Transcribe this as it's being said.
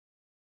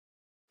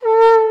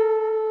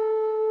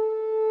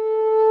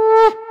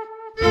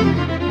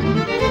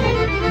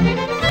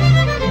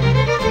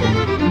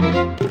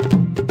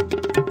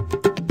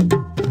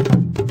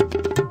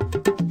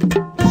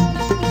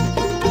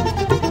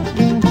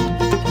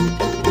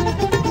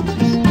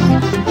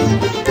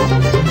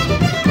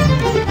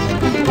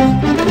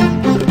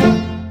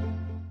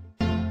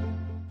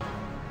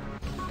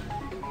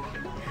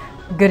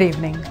Good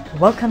evening.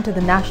 Welcome to the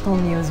National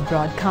News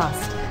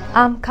Broadcast.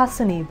 I'm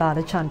Kasuni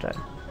Balachandra.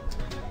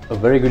 A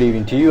very good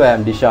evening to you. I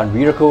am Dishan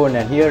Veerakon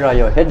and here are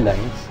your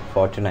headlines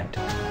for tonight.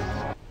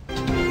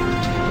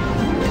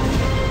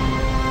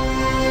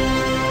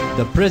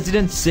 The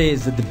President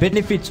says that the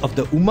benefits of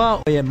the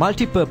Uma-Oya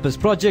multi-purpose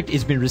project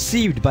is being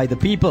received by the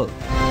people.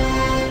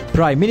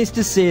 Prime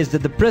Minister says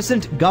that the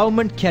present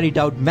government carried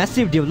out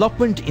massive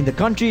development in the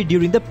country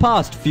during the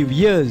past few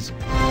years.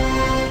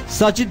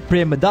 Sajid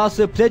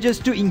Premadasa pledges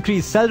to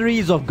increase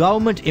salaries of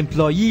government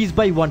employees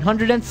by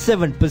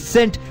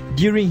 107%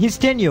 during his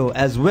tenure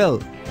as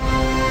well.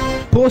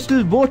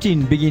 Postal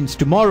voting begins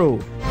tomorrow.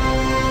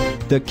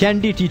 The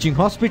Kandy Teaching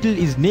Hospital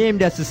is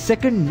named as the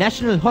second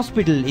national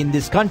hospital in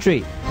this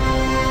country.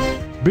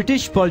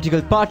 British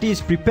political parties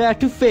prepare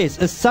to face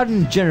a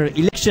sudden general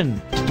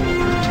election.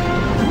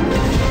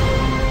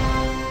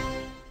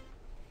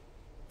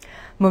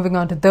 Moving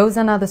on to those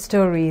and other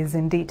stories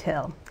in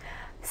detail.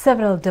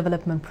 Several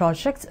development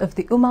projects of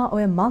the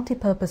Uma-Oya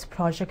multi-purpose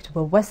project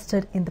were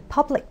vested in the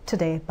public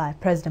today by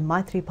President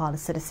Maithripala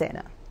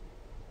Sirisena.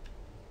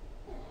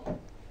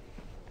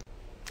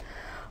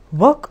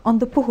 Work on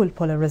the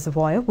Puhulpola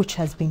Reservoir, which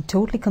has been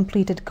totally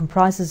completed,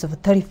 comprises of a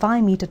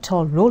 35-meter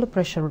tall roller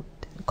pressure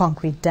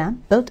concrete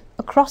dam built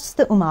across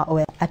the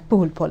Uma-Oya at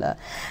Puhulpola.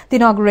 The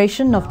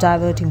inauguration of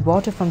diverting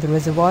water from the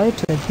reservoir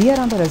to the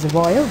Diyaramba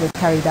Reservoir was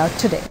carried out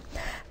today.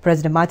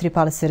 President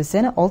Maithripala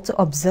Sirisena also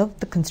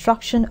observed the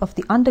construction of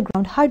the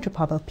underground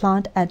hydropower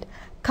plant at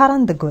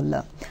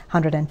Karandagulla.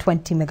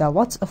 120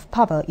 megawatts of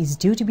power is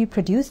due to be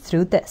produced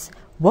through this.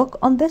 Work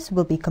on this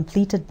will be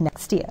completed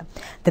next year.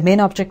 The main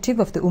objective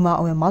of the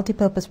Uma-Oya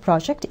multi-purpose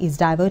project is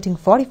diverting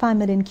 45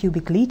 million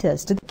cubic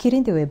litres to the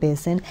Kirindi-Oya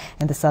basin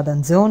in the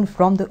southern zone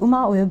from the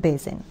Uma-Oya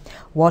basin.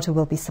 Water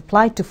will be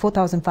supplied to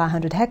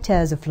 4,500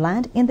 hectares of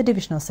land in the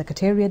divisional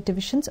secretariat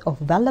divisions of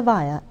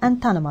Vallavaya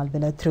and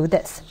Tanamalvila through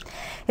this.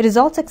 It is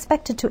also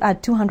expected to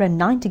add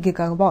 290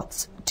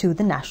 gigawatts to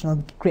the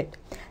national grid.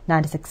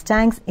 96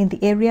 tanks in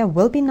the area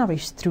will be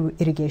nourished through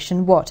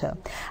irrigation water.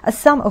 A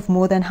sum of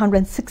more than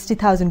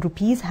 160,000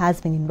 rupees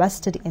has been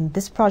invested in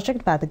this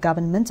project by the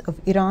governments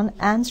of Iran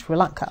and Sri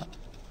Lanka.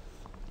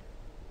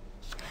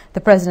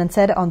 The President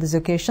said on this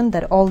occasion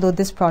that although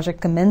this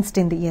project commenced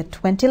in the year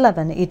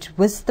 2011, it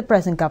was the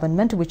present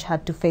government which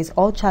had to face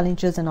all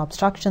challenges and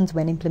obstructions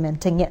when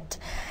implementing it.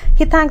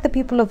 He thanked the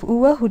people of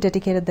Uva who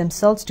dedicated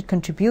themselves to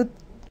contribute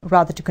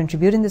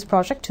in this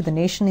project to the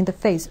nation in the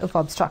face of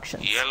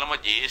obstructions.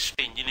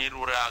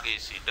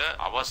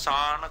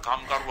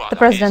 The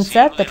President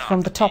said that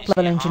from the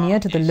top-level engineer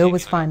to the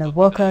lowest final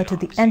worker to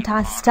the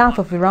entire staff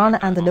of Iran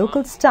and the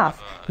local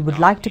staff, he would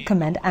like to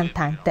commend and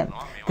thank them.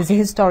 This is a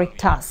historic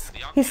task.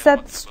 He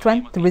said the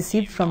strength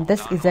received from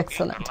this is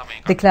excellent.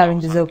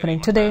 Declaring this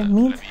opening today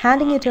means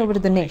handing it over to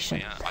the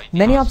nation.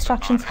 Many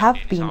obstructions have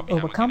been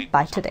overcome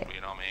by today.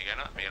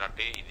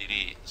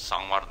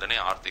 සංවර්ධනය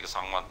ආර්ථික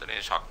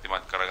සංවර්ධනය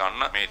ශක්තිමත්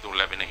කරගන්න මේ තුල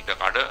ලැබෙන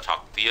හිතකඩ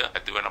ශක්තිය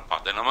ඇති වෙන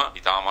පදනම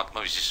ඉතාමත්ම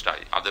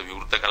විශිෂ්ටයි. අද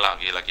විවෘත කළා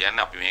කියලා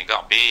කියන්නේ අපි මේක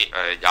අපේ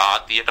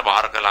ජාතියට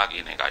බාර කළා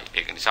කියන එකයි.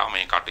 ඒක නිසා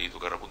මේ කටයුතු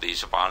කරපු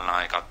දේශපාලන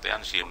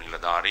නායකත්වයන් සියලු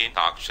නිලධාරීන්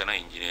තාක්ෂණ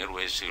ඉංජිනේරු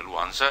ඒ සියලු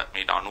අංශ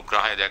මේට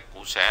අනුග්‍රහය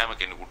දක්වූ සෑම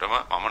කෙනෙකුටම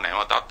මම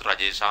නැවතත්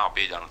රජය සහ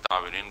අපේ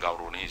ජනතාව වෙනුවෙන්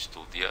ගෞරවනීය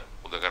ස්තුතිය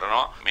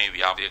කරනවා. මේ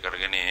ව්‍යාප්තිය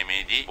කරගෙන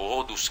එීමේදී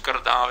බොහෝ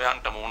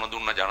දුෂ්කරතාවයන්ට මුහුණ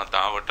දුන්න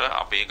ජනතාවට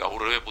අපේ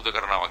ගෞරවය පුද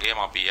කරනවා වගේම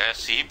අපි අය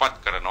සිහිපත්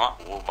කරනවා.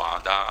 ඕ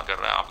බාධා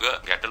කර අප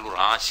ගැටලු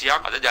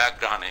රාශියක් අද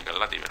ජයග්‍රහණය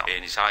කරලා තිබෙනවා. ඒ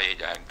නිසා මේ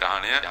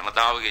ජයග්‍රහණය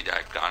ජනතාවගේ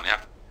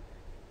ජයග්‍රහණයක්.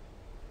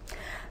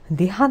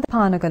 The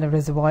Handapanagala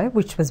Reservoir,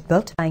 which was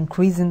built by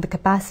increasing the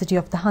capacity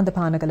of the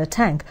Handapanagala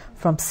tank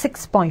from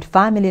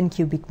 6.5 million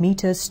cubic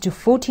meters to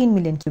 14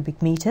 million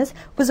cubic meters,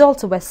 was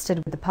also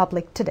vested with the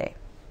public today.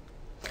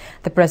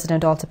 The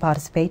President also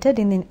participated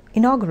in the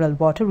inaugural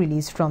water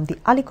release from the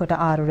Alikota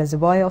Ara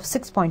Reservoir of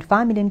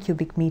 6.5 million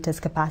cubic meters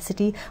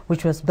capacity,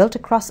 which was built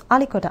across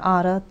Alikota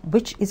Ara,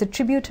 which is a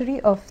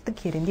tributary of the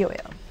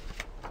Kirindi-Oya.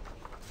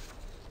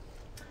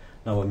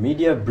 Now, a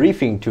media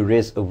briefing to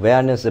raise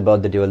awareness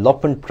about the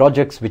development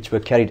projects which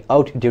were carried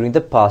out during the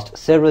past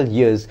several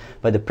years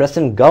by the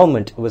present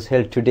government was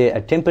held today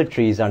at Temple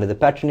Trees under the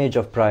patronage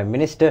of Prime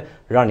Minister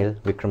Ranil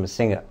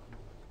Wickremesinghe.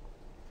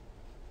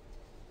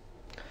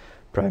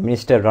 Prime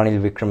Minister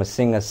Ranil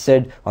Wickremesinghe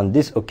said on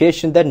this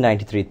occasion that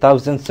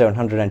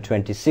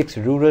 93,726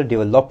 rural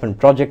development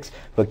projects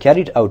were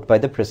carried out by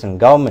the present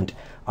government.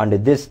 Under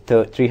this,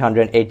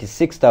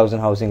 386,000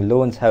 housing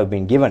loans have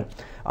been given.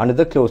 Under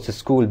the Close to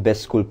School,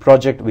 Best School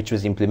project, which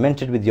was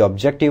implemented with the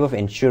objective of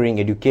ensuring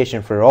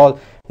education for all,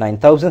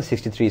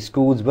 9,063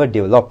 schools were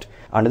developed.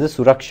 Under the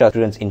Suraksha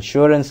Students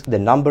Insurance, the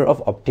number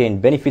of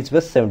obtained benefits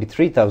was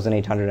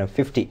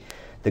 73,850.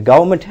 The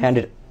government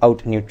handed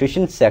out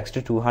nutrition sacks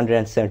to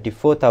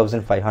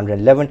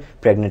 274,511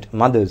 pregnant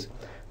mothers.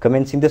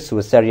 Commencing the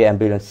Suvasaria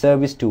ambulance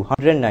service,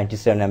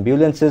 297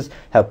 ambulances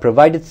have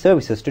provided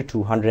services to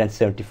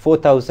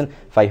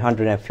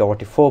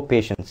 274,544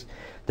 patients.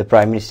 The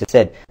Prime Minister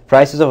said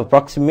prices of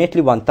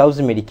approximately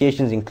 1,000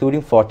 medications,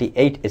 including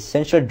 48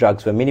 essential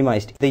drugs, were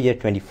minimized. In the year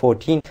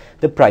 2014,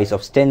 the price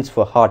of stents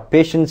for heart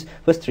patients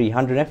was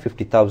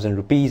 350,000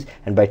 rupees,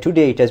 and by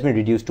today it has been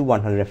reduced to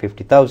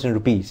 150,000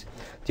 rupees.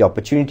 The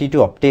opportunity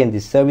to obtain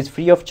this service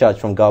free of charge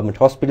from government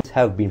hospitals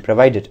have been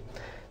provided.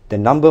 The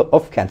number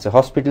of cancer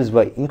hospitals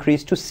were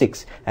increased to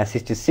 6 and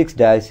 66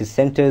 dialysis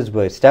centers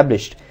were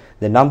established.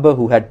 The number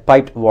who had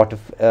piped water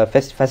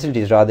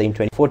facilities in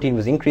 2014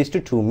 was increased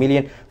to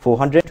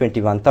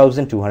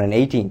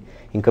 2,421,218.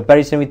 In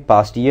comparison with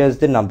past years,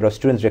 the number of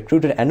students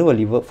recruited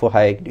annually for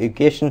higher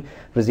education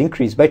was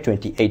increased by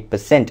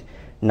 28%.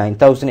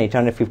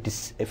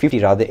 9,850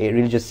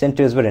 religious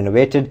centers were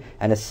renovated,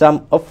 and a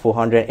sum of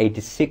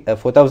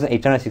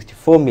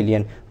 4,864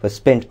 million was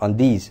spent on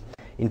these.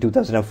 In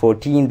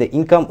 2014, the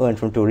income earned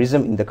from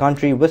tourism in the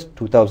country was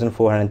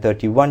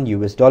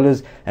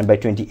 $2,431 and by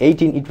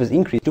 2018 it was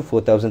increased to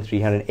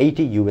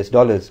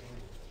 $4,380.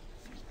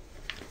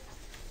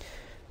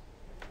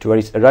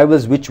 Tourist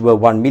arrivals, which were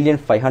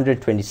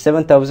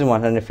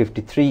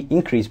 1,527,153,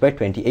 increased by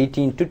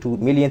 2018 to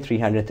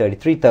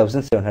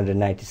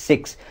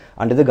 2,333,796.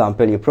 Under the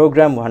Gampelier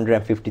program,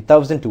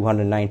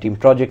 150,219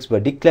 projects were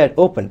declared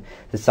open.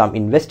 The sum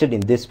invested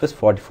in this was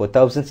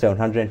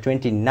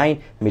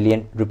 44,729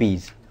 million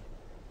rupees.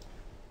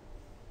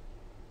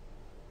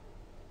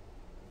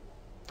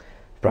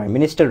 Prime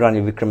Minister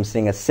Ranil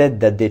Wickremesinghe said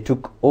that they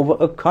took over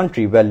a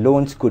country where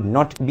loans could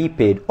not be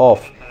paid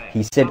off.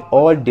 He said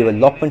all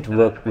development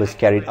work was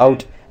carried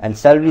out and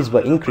salaries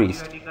were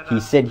increased.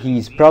 He said he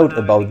is proud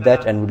about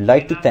that and would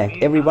like to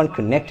thank everyone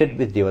connected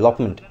with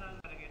development.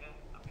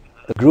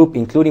 A group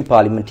including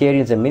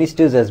parliamentarians and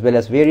ministers as well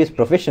as various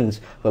professions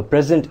were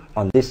present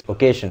on this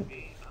occasion.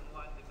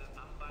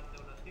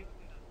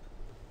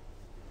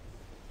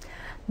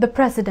 The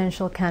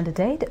presidential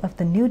candidate of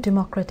the New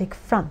Democratic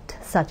Front,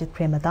 Sajid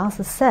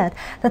Premadasa, said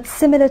that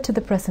similar to the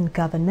present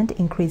government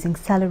increasing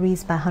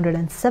salaries by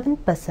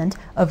 107%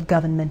 of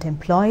government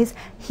employees,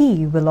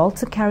 he will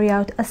also carry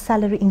out a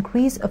salary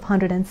increase of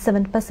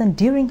 107%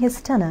 during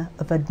his tenure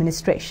of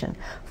administration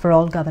for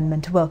all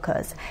government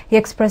workers. He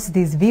expressed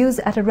these views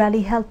at a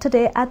rally held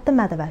today at the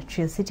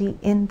Madhavachya city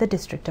in the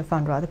district of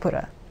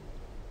Anuradhapura.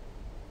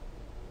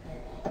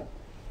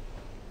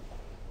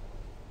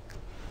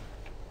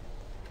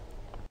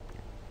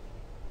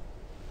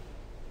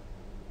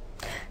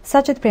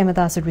 Sajid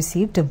Premadasa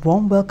received a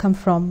warm welcome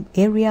from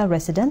area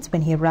residents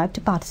when he arrived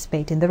to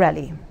participate in the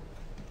rally.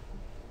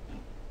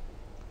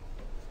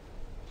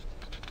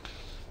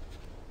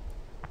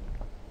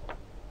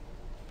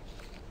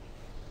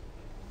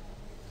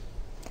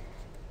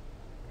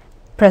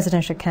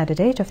 Presidential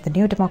candidate of the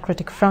New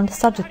Democratic Front,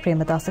 Sajid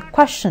Premadasa,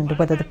 questioned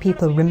whether the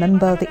people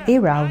remember the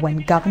era when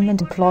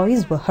government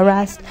employees were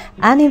harassed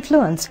and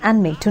influenced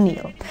and made to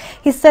kneel.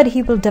 He said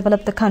he will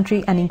develop the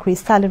country and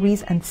increase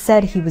salaries and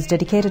said he was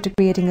dedicated to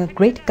creating a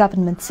great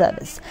government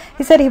service.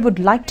 He said he would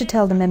like to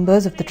tell the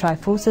members of the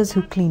Triforces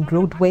who cleaned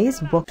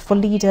roadways, worked for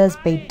leaders,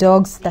 paid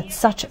dogs that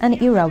such an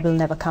era will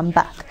never come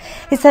back.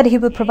 He said he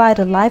will provide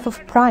a life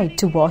of pride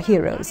to war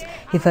heroes.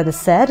 He further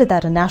said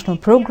that a national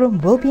program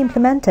will be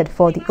implemented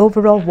for the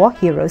overall war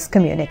heroes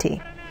community.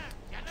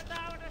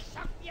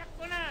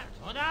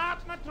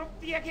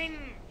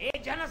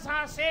 जनसा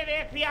सेवे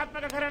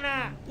क्रियात्मक करन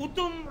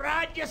उतुम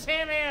राज्य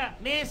सेवे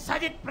මේ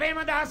සජිත්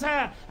ප්‍රේමදාස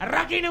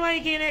රකින්නයි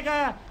කියන එක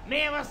මේ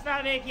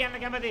අවස්ථාවේ කියන්න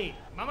කැමතියි.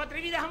 මම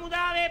ත්‍රිවිධ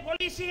හමුදාවේ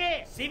පොලිසියේ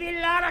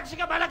සිවිල්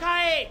ආරක්ෂක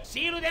බලකායේ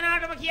සියලු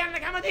දෙනාටම කියන්න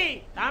කැමතියි.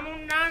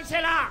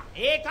 තමුන්නාන්සලා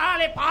ඒ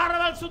කාලේ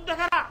පාරවල් සුද්ධ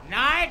කරා.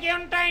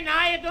 නායකයන්ටයි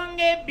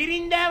නායකයන්ගේ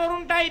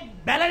බිරින්දෑවරුන්ටයි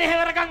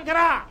බැලණෙහෙවරකම්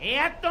කරා. ඒ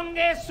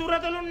ඇත්තොන්ගේ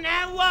සුරතලුන්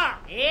නෑවුවා.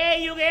 ඒ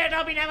යුගයට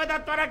අපි නැවතත්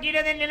වරක් ඉඩ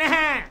දෙන්නේ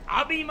නැහැ.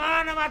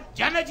 අභිමානවත්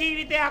ජන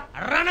ජීවිතයක්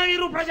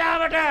රණවිරු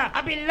ප්‍රජාවට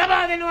අපි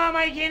ලබා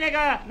දෙනවාමයි කියන එක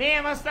මේ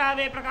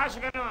අවස්ථාවේ ප්‍රකාශ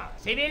කරනවා.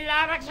 සිවිල්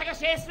ආරක්ෂක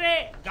ශාස්ත්‍රයේ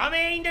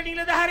ගමේ ඉන්න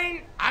නිලධාරීන්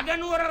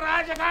අගනුවර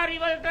රාජකාරී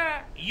වලට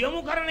යොමු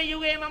කරන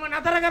යුගයේ මම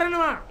නතර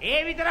කරනවා. ඒ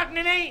විතරක්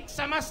නෙමෙයි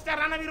සමස්ත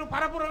රණවිරු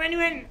පරපුර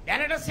වෙනුවෙන්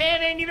දැනට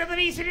සේවයේ නිරත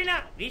වී සිටින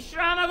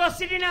විශ්‍රාම ගොස්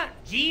සිටින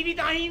ජීවිත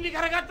අහිමි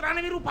කරගත්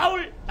රණවිරු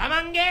පවුල්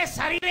තමන්ගේ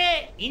ශරීරයේ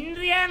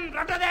ඉන්ද්‍රියන්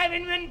රටදෑ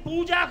වෙනුවෙන්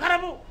පූජා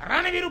කරපු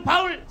රණවිරු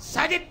පවුල්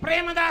සජිත්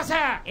ප්‍රේමදාස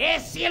ඒ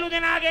සියලු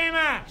දෙනාගේම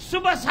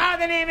සුබ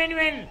සාධනය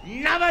වෙනුවෙන්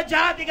නව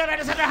ජාතික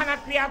වැඩසටහනක්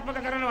ක්‍රියාත්මක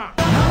කරනවා.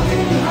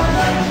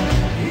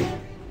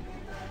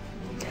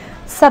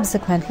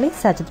 Subsequently,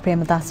 Sajid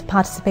Premadasa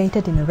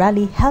participated in a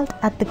rally held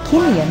at the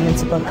Kinya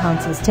Municipal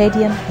Council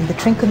Stadium in the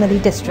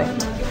Trincomalee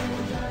district.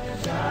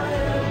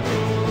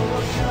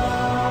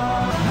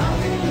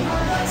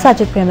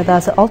 Sajid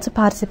Premadasa also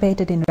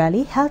participated in a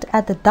rally held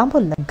at the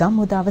Dambulla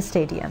Gammudava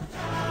Stadium.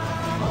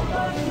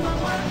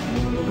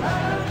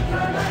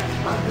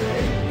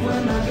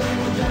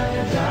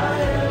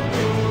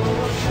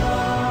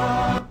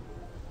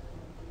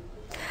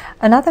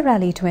 Another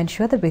rally to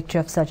ensure the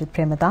victory of Sajid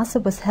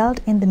Premadasa was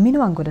held in the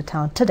Minuangula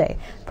town today.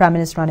 Prime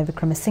Minister Ranil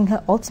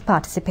Wickremesinghe also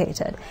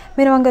participated.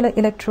 Minuangula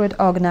electorate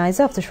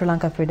organizer of the Sri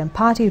Lanka Freedom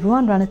Party,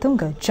 Ruwan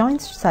Ranatunga,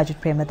 joins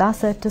Sajid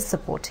Premadasa to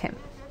support him.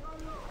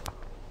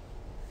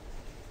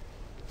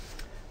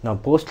 Now,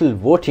 postal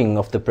voting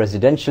of the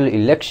presidential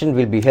election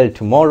will be held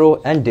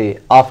tomorrow and day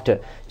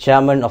after.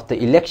 Chairman of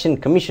the Election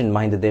Commission,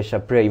 Mahinda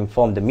Deshapriya,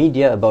 informed the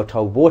media about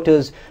how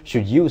voters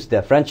should use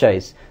their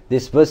franchise.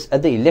 This was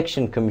at the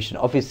Election Commission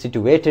office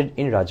situated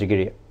in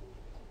Rajagiriya.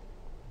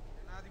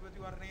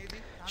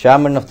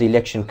 Chairman of the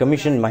Election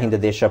Commission, Mahinda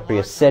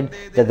Deshapriya, said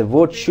that the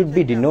vote should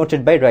be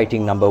denoted by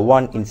writing number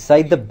 1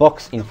 inside the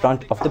box in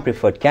front of the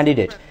preferred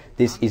candidate.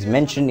 This is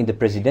mentioned in the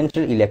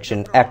Presidential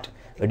Election Act.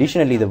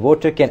 Additionally, the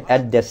voter can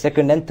add their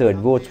second and third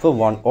votes for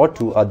one or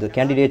two other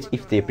candidates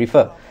if they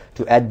prefer.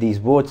 To add these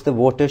votes, the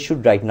voter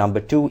should write number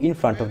 2 in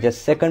front of their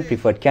second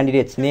preferred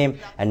candidate's name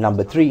and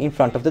number 3 in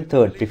front of the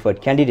third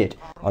preferred candidate.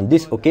 On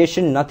this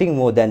occasion, nothing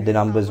more than the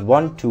numbers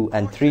 1, 2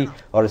 and 3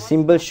 or a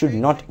symbol should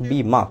not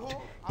be marked.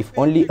 If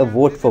only a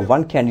vote for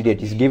one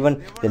candidate is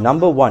given, the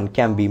number 1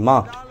 can be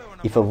marked.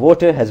 If a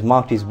voter has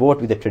marked his vote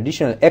with a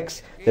traditional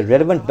X, the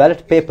relevant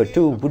ballot paper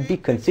too would be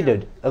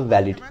considered a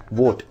valid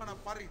vote.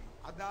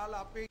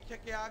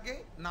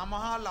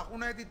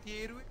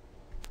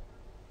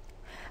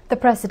 The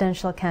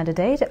presidential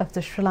candidate of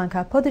the Sri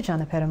Lanka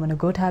Podujana Peramuna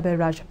Gotabaya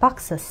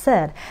Rajapaksa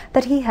said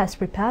that he has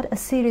prepared a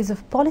series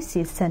of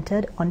policies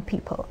centered on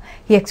people.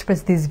 He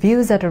expressed these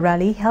views at a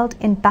rally held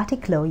in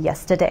Batiklo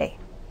yesterday.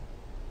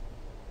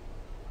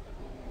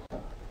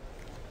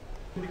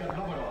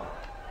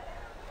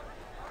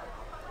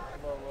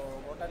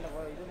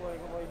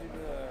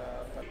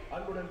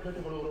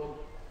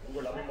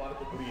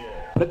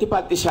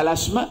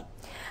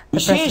 The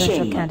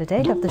presidential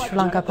candidate of the Sri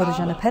Lanka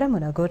Podujana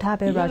Peramuna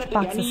Gotabaya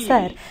Rajapaksa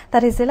said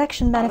that his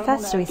election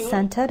manifesto is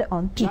centered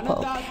on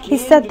people. He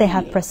said they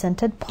have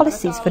presented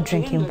policies for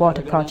drinking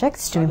water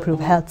projects to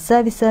improve health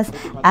services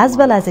as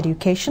well as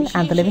education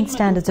and the living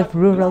standards of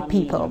rural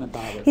people.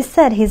 He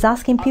said he is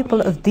asking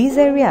people of these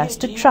areas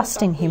to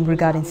trust in him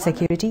regarding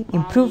security,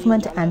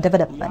 improvement and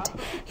development.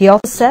 He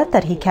also said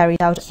that he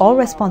carried out all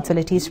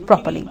responsibilities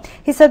properly.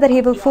 He said that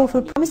he will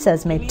fulfill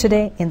promises made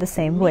today in the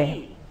same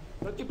way.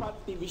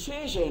 ප්‍රතිපත්ති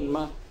විශේෂයෙන්ම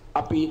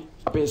අපි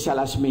අපේ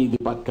සැලැස්ම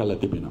ඉදිරිපත් කළ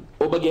තිබෙනවා.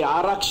 ඔබගේ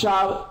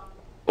ආරක්ෂාව,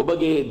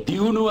 ඔබගේ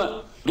දියුණුව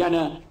ගැන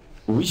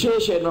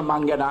විශේෂයෙන්ම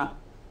මම ගැන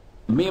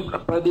මේ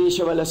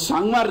ප්‍රදේශවල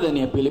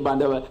සංවර්ධනය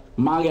පිළිබඳව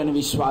මා ගැන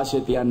විශ්වාසය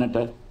තියන්නට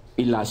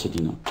ඉල්ලා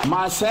සිටිනවා.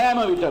 මා සෑම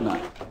විටම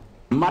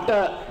මට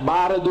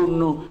බාර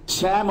දුන්නු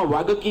සෑම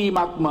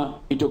වගකීමක්ම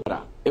ඉටු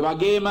කරා. ඒ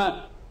වගේම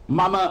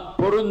මම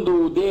පොරොන්දු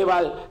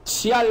දේවල්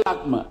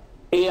සියල්ලක්ම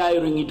ඒ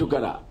අයුරින් ඉටු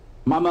කරා.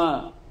 මම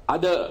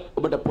අද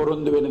ඔබට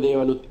පොරොන්දු වෙන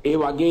දේවලුත් ඒ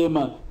වගේම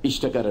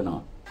ඉෂ්ට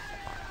කරනවා.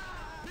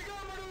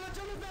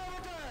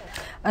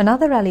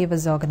 Another rally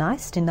was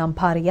organized in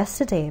Nampara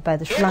yesterday by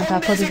the Sri Lanka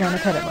Podujana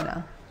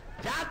Peramuna.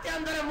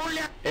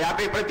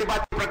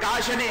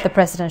 The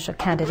presidential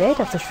candidate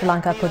of the Sri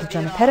Lanka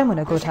Podujana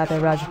Peramuna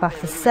Gotabaya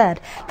Rajapaksa said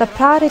that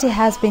priority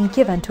has been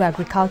given to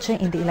agriculture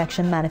in the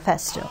election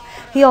manifesto.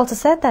 He also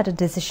said that a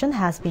decision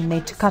has been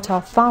made to cut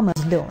off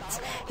farmers' loans.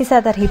 He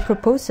said that he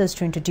proposes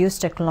to introduce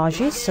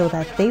technology so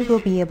that they will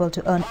be able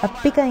to earn a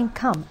bigger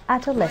income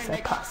at a lesser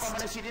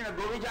cost.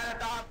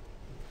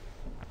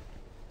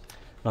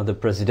 Now, the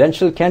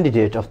presidential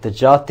candidate of the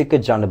Jatika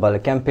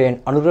Janabala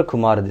campaign, Anura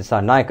Kumara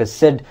Disanayake,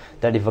 said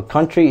that if a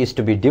country is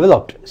to be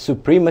developed,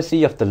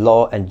 supremacy of the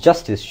law and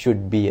justice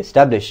should be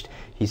established.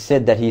 He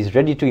said that he is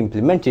ready to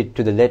implement it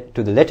to the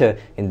letter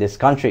in this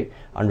country.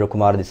 Anura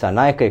Kumara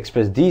Disanayake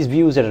expressed these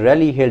views at a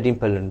rally held in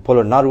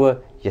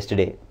Polonnaruwa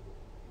yesterday.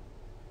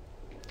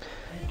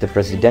 The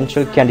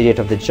presidential candidate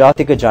of the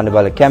Jatika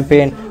Janabala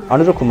campaign,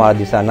 Anura Kumara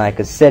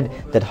Disanayake, said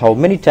that how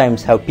many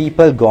times have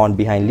people gone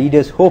behind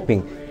leaders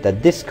hoping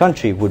that this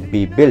country would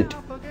be built.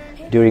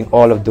 During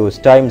all of those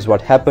times,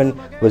 what happened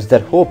was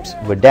that hopes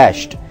were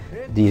dashed.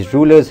 These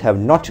rulers have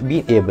not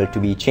been able to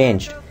be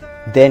changed.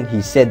 Then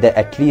he said that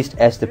at least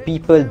as the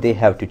people, they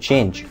have to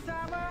change.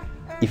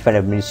 If an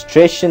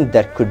administration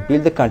that could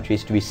build the country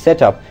is to be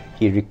set up,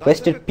 he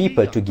requested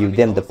people to give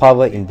them the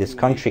power in this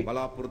country.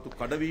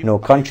 No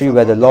country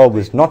where the law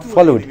was not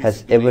followed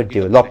has ever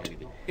developed.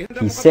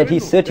 He said he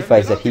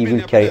certifies that he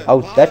will carry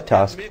out that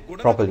task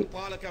properly.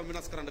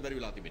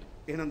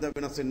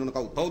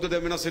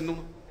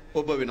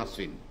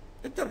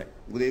 එතරයි.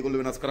 මොකද ඒගොල්ලෝ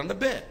වෙනස් කරන්න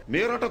බෑ.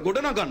 මේ රට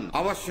ගොඩනගන්න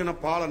අවශ්‍ය වෙන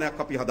පාලනයක්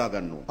අපි හදා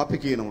ගන්නවා. අපි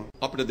කියනවා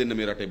අපිට දෙන්න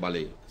මේ රටේ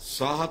බලය.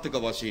 සාහතික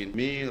වශයෙන්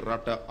මේ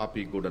රට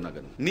අපි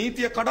ගොඩනගන.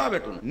 නීතිය කඩා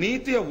වැටුණු.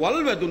 නීතිය වල්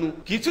වැදුණු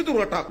කිසිදු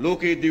රටක්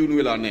ලෝකේ දියුණු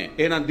වෙලා නැහැ.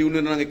 එහෙනම් දියුණු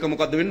වෙන නම් එක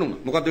මොකද්ද වෙන්න ඕන?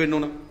 මොකද්ද වෙන්න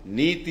ඕන?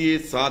 නීතියේ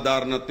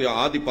සාධාරණත්වය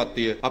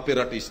ආධිපත්‍යය අපේ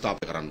රටේ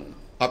ස්ථාපිත කරන්න ඕන.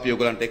 අපි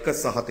ඔයගලන්ට එක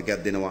සහතිකයක්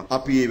දෙනවා.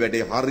 අපි මේ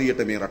වැඩේ හරියට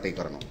මේ රටේ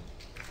කරනවා.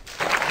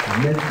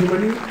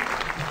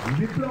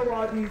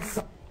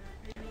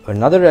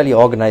 Another rally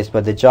organized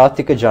by the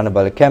Jatika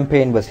Janabala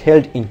campaign was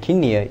held in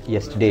Kinniya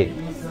yesterday.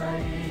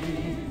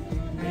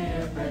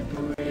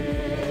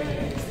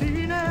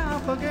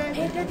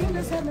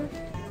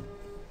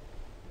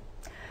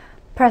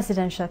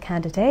 Presidential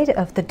candidate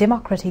of the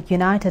Democratic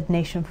United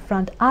Nation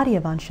Front,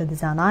 Aryavansha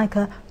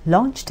Disanayake,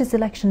 launched his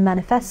election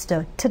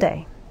manifesto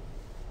today.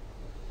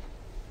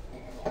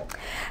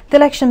 The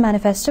election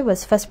manifesto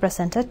was first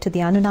presented to the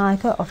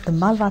Anunayaka of the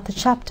Malwatha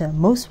chapter,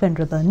 Most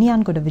Venerable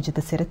Niyangoda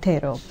Vijitha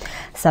Thero.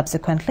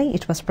 Subsequently,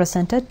 it was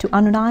presented to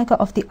Anunayaka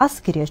of the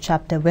Askiriya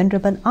chapter,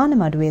 Venerable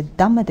Anamaduwe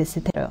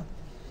Dhammadesi Thero.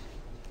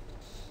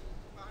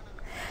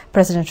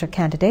 Presidential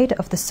candidate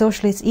of the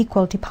Socialist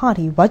Equality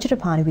Party,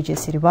 Vajrapani Vijay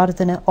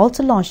Sirivardhana,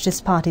 also launched his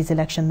party's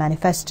election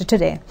manifesto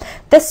today.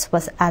 This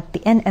was at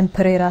the N.M.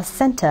 Pereira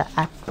Centre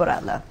at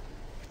Borala.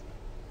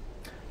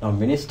 Now,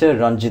 Minister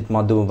Ranjit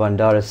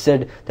Madhumandara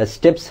said that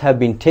steps have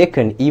been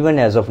taken even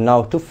as of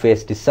now to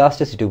face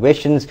disaster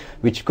situations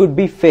which could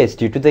be faced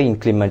due to the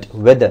inclement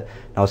weather.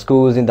 Now,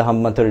 schools in the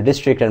Hambantota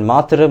district and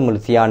Matara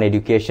Muluthiana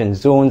education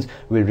zones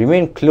will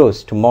remain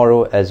closed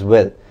tomorrow as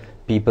well.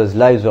 People's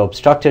lives were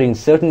obstructed in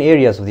certain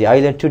areas of the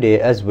island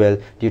today as well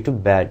due to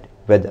bad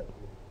weather.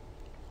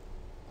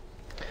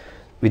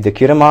 With the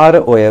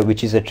Kiramara Oya,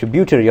 which is a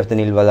tributary of the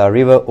Nilwala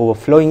River,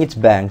 overflowing its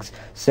banks,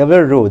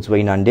 several roads were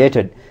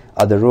inundated.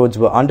 Other roads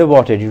were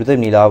underwater due to the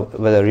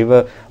Nilwala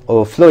River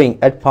overflowing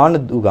at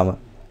Panadugama.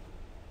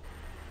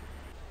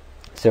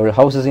 Several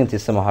houses in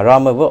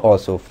Tissamaharama were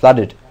also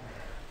flooded.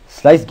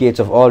 Slice gates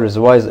of all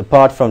reservoirs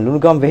apart from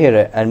Lunugam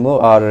Vehera and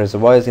Moara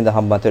reservoirs in the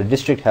Hambantota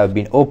district have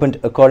been opened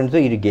according to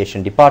the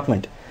irrigation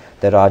department.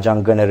 The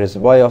Rajangana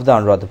reservoir of the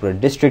Anuradhapura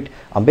district,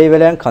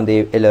 Ambevela and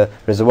Kandevela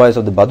reservoirs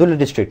of the Badula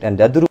district and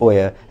Daduru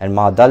Oya and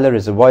Madalla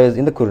reservoirs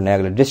in the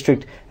Kurunegala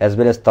district as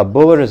well as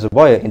Tabova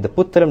reservoir in the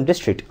Puttaram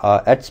district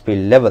are at spill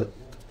level.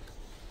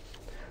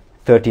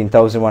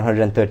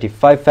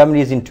 13,135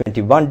 families in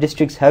 21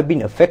 districts have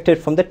been affected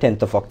from the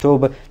 10th of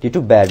October due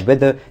to bad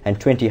weather and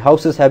 20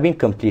 houses have been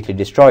completely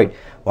destroyed.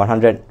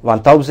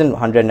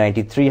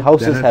 1,193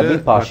 houses have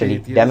been partially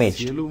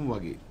damaged.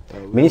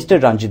 Minister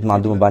Ranjit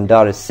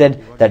Madhumandara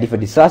said that if a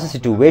disaster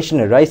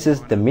situation arises,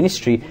 the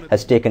ministry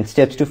has taken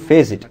steps to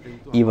face it.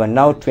 Even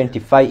now,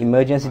 25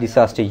 emergency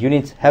disaster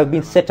units have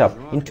been set up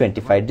in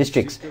 25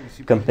 districts.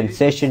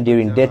 Compensation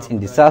during deaths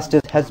in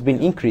disasters has been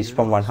increased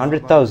from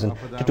 100,000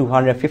 to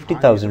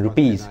 250,000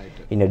 rupees.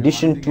 In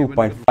addition,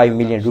 2.5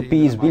 million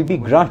rupees will be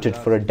granted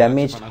for a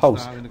damaged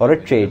house or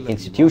a trade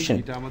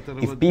institution.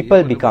 If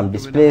people become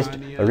displaced,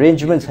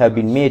 arrangements have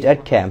been made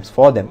at camps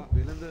for them.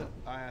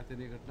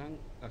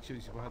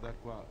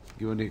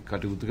 Director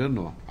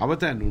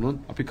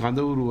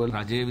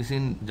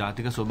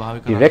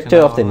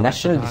of the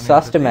National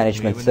Disaster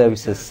Management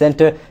Services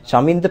Centre,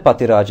 Chaminda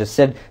Patiraja,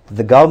 said that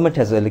the government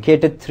has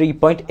allocated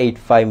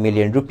 3.85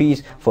 million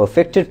rupees for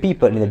affected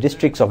people in the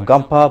districts of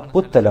Gampa,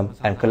 Puttalam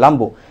and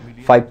Colombo.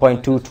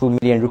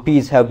 5.22 million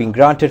rupees have been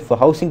granted for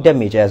housing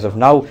damage as of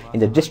now in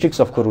the districts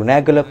of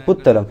Kurunegala,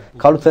 Puttalam,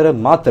 Kalutara,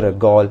 Matara,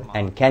 Gaul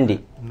and Kandy.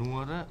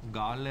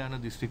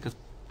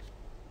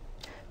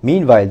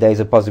 Meanwhile, there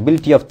is a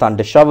possibility of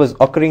thunder showers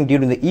occurring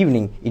during the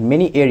evening in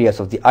many areas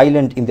of the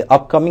island in the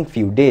upcoming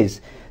few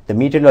days. The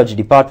Meteorology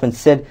Department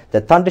said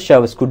that thunder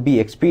showers could be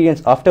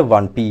experienced after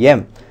 1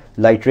 p.m.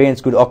 Light rains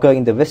could occur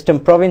in the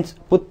Western Province,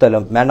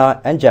 Puttalam, Mana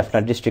and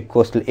Jaffna district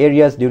coastal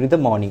areas during the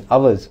morning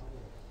hours.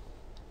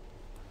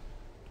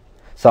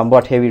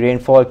 Somewhat heavy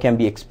rainfall can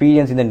be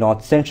experienced in the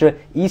north central,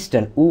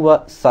 eastern,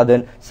 Uva,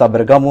 southern,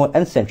 Sabaragamu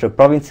and central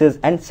provinces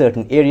and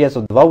certain areas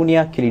of the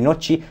Vaunia,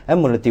 Kilinochchi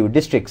and Mullaitivu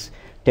districts.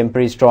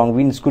 Temporary strong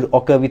winds could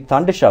occur with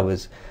thunder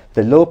showers.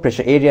 The low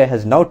pressure area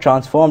has now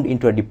transformed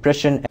into a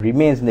depression and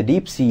remains in the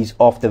deep seas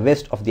off the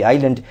west of the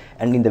island,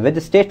 and in the weather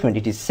statement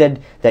it is said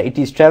that it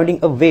is travelling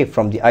away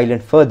from the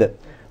island further.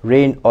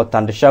 Rain or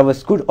thunder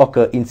showers could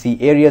occur in sea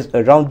areas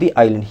around the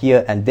island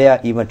here and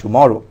there even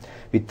tomorrow.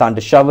 With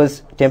thunder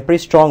showers, temporary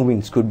strong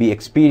winds could be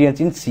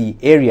experienced in sea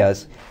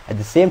areas. At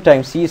the same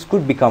time, seas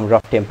could become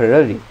rough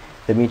temporarily.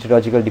 The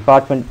Meteorological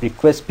Department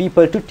requests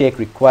people to take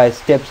required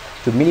steps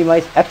to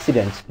minimize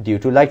accidents due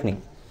to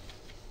lightning.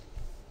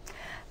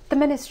 The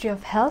Ministry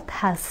of Health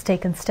has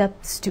taken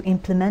steps to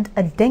implement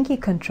a dengue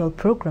control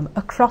program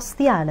across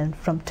the island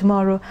from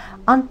tomorrow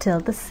until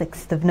the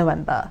 6th of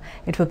November.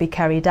 It will be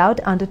carried out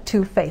under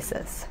 2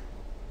 phases.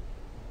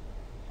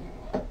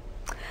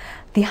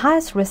 The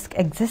highest risk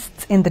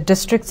exists in the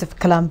districts of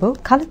Colombo,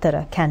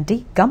 Kalutara,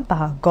 Kandy,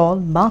 Gampaha, Gaul,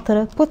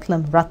 Matara,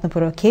 Puttalam,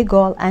 Ratnapura,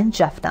 Kegaul and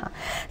Jaffna.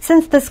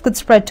 Since this could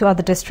spread to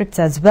other districts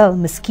as well,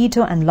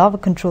 mosquito and larva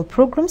control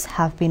programs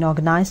have been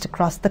organized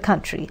across the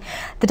country.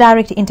 The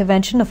direct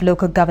intervention of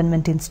local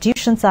government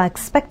institutions are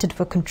expected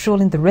for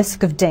controlling the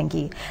risk of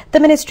dengue. The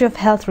Ministry of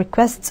Health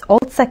requests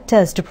all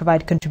sectors to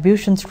provide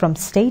contributions from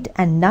state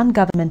and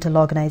non-governmental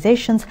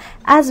organizations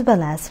as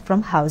well as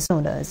from house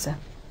owners.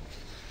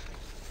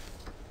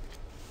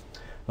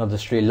 Now, the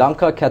Sri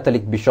Lanka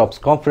Catholic Bishops'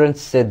 Conference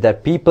said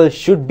that people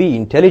should be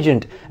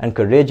intelligent and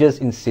courageous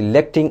in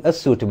selecting a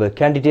suitable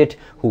candidate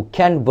who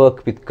can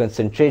work with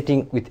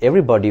concentrating with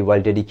everybody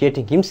while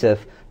dedicating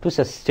himself to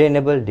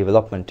sustainable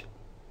development.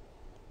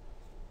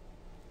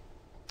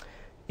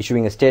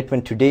 Issuing a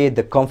statement today,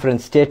 the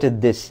conference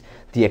stated this: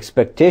 the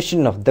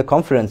expectation of the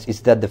conference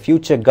is that the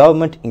future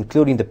government,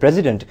 including the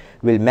President,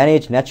 will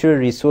manage natural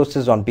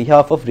resources on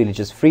behalf of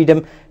religious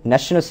freedom,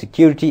 national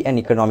security and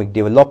economic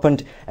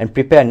development and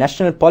prepare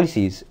national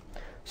policies.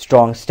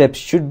 Strong steps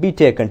should be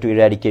taken to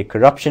eradicate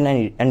corruption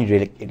and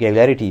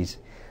irregularities.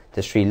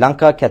 The Sri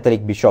Lanka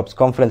Catholic Bishops'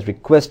 Conference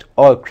requests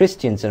all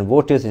Christians and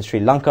voters in Sri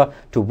Lanka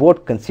to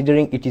vote,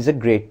 considering it is a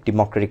great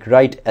democratic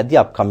right at the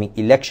upcoming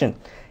election.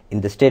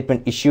 In the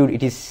statement issued,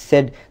 it is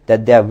said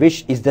that their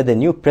wish is that the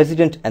new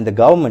president and the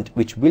government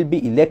which will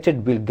be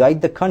elected will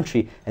guide the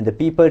country and the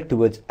people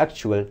towards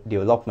actual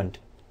development.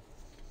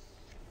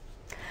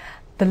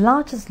 The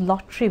largest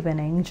lottery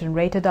winning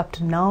generated up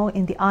to now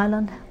in the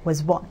island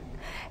was won.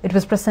 It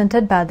was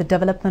presented by the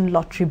Development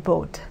Lottery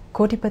Board,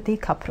 Kotipati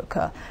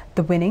Kapruka.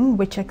 The winning,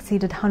 which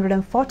exceeded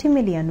 140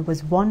 million,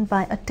 was won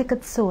by a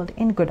ticket sold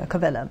in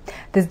Gudakavela.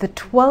 This is the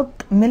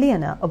 12th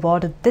millionaire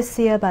awarded this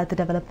year by the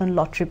Development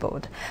Lottery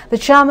Board. The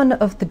chairman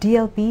of the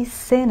DLP,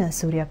 Sena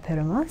Surya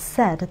Peruma,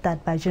 said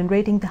that by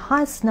generating the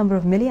highest number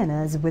of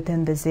millionaires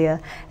within this year,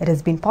 it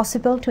has been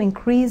possible to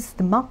increase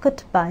the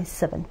market by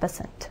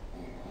 7%.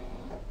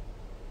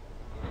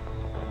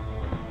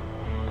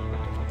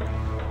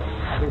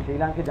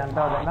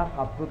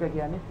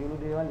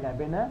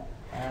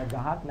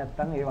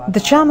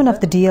 The chairman of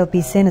the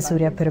DLP, Sena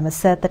Surya Peruma,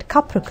 said that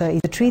Kapruka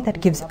is a tree that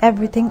gives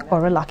everything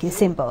or a lucky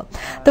symbol.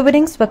 The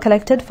winnings were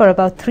collected for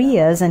about 3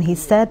 years, and he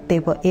said they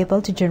were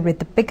able to generate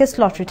the biggest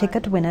lottery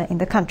ticket winner in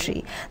the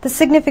country. The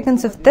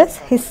significance of this,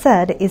 he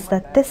said, is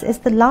that this is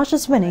the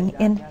largest winning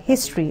in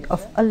history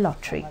of a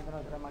lottery.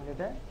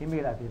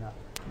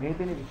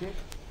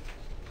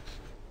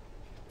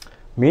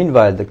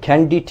 Meanwhile, the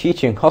Kandy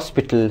Teaching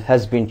Hospital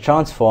has been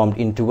transformed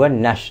into a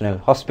national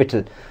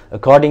hospital.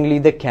 Accordingly,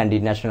 the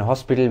Kandy National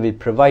Hospital will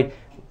provide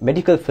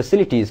medical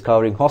facilities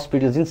covering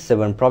hospitals in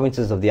 7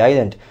 provinces of the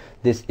island.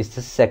 This is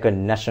the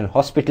second national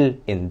hospital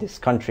in this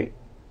country.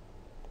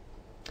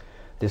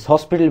 This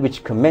hospital,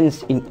 which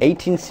commenced in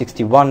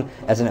 1861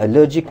 as an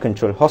allergic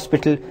control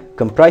hospital,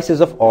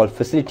 comprises of all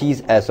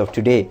facilities as of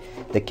today.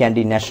 The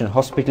Kandy National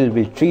Hospital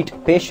will treat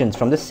patients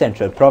from the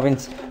Central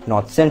Province,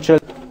 North Central,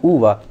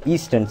 Uva,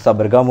 Eastern,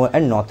 Sabargamu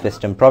and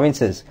Northwestern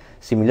provinces.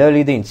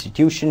 Similarly, the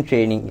institution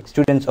training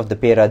students of the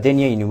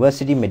Peradeniya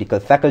University Medical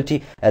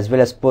Faculty as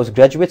well as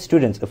postgraduate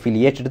students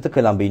affiliated to the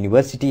Colombo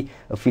University,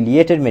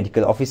 affiliated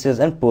medical officers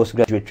and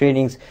postgraduate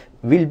trainings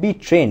will be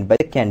trained by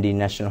the Kandy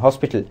National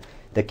Hospital.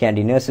 The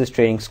Kandy Nurses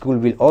Training School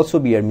will also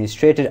be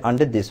administrated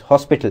under this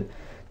hospital.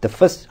 The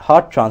first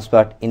heart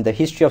transplant in the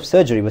history of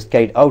surgery was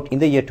carried out in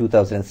the year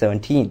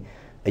 2017.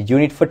 A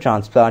unit for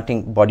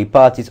transplanting body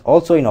parts is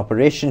also in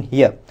operation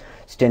here.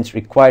 Stents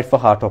required for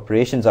heart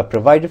operations are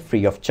provided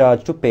free of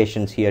charge to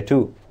patients here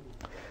too.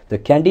 The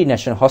Kandy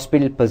National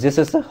Hospital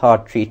possesses a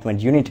heart treatment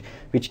unit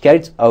which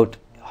carries out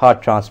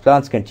heart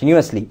transplants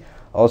continuously.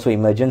 Also,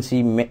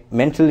 emergency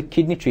mental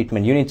kidney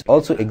treatment units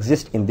also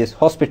exist in this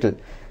hospital.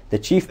 The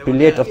Chief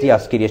Prelate of the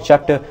Askeriya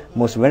chapter,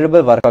 Most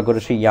Venerable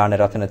Varakaguru Sri Yana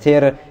Ratana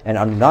Thera, and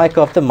Anunayaka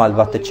of the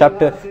Malvatta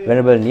chapter,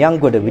 Venerable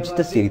Nyangoda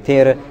Vichita Siri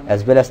Thera,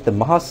 as well as the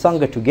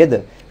Mahasangha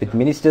together with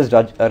Ministers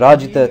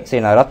Rajita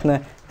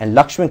Senaratna and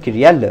Lakshman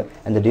Kiryalla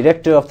and the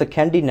Director of the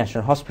Kandy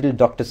National Hospital,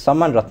 Dr.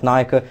 Saman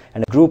Ratnayaka,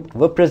 and a group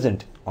were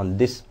present on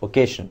this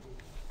occasion.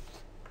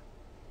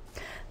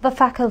 The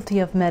Faculty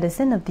of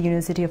Medicine of the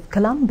University of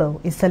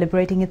Colombo is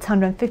celebrating its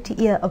 150th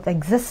year of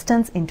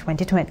existence in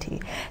 2020.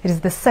 It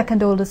is the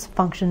second oldest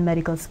functioning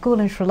medical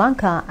school in Sri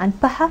Lanka and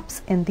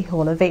perhaps in the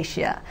whole of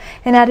Asia.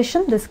 In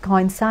addition, this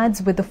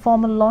coincides with the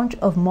formal launch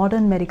of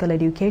modern medical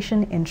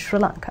education in Sri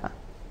Lanka.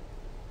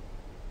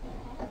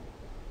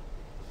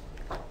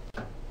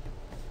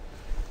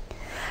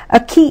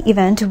 A key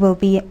event will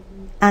be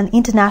an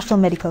international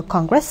medical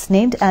congress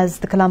named as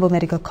the Colombo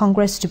Medical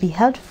Congress to be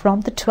held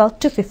from the 12th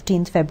to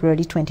 15th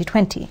February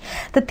 2020.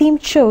 The theme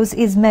chose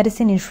is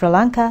Medicine in Sri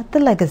Lanka, the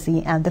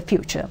Legacy and the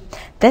Future.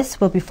 This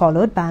will be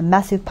followed by a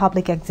massive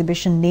public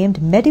exhibition named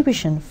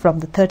Medivision from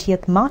the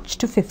 30th March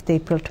to 5th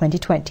April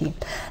 2020.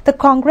 The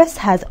Congress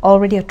has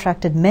already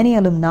attracted many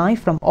alumni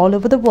from all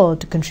over the world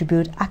to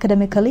contribute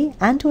academically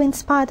and to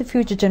inspire the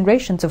future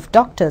generations of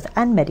doctors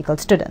and medical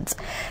students.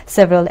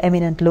 Several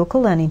eminent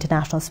local and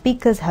international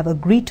speakers have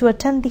agreed to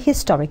attend the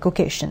historic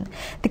occasion.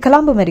 The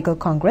Colombo Medical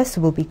Congress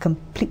will be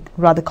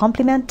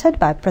complemented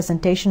by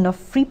presentation of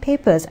free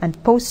papers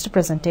and poster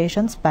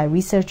presentations by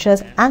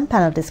researchers and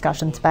panel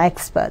discussions by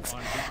experts.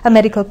 A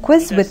medical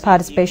quiz with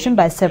participation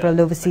by several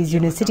overseas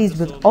universities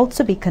will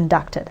also be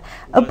conducted.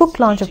 A book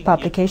launch of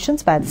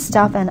publications by the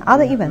staff and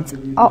other events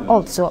are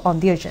also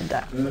on the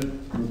agenda.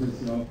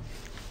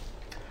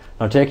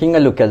 Now, taking a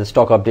look at the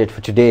stock update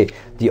for today,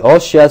 the All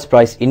Shares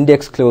Price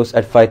Index closed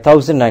at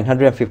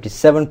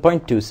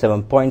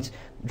 5,957.27 points,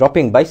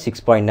 dropping by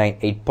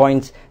 6.98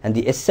 points, and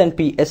the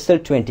S&P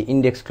SL20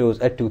 Index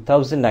closed at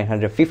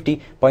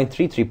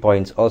 2,950.33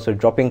 points, also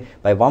dropping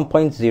by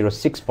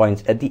 1.06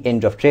 points at the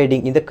end of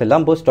trading in the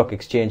Colombo Stock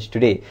Exchange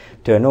today.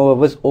 Turnover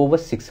was over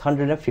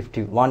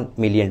 651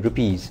 million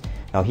rupees.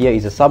 Now, here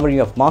is a summary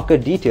of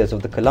market details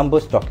of the Colombo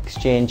Stock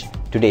Exchange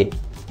today.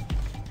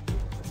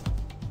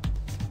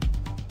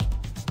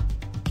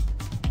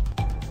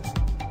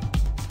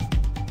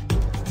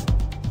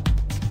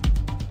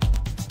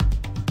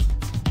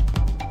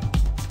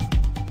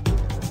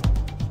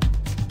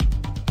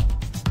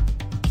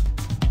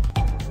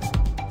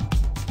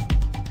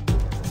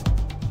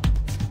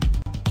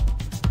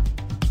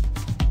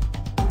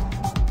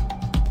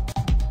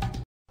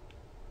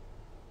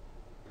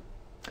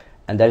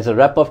 And that is a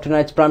wrap of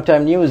tonight's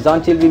primetime news.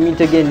 Until we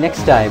meet again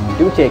next time,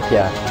 do take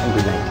care and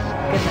good night.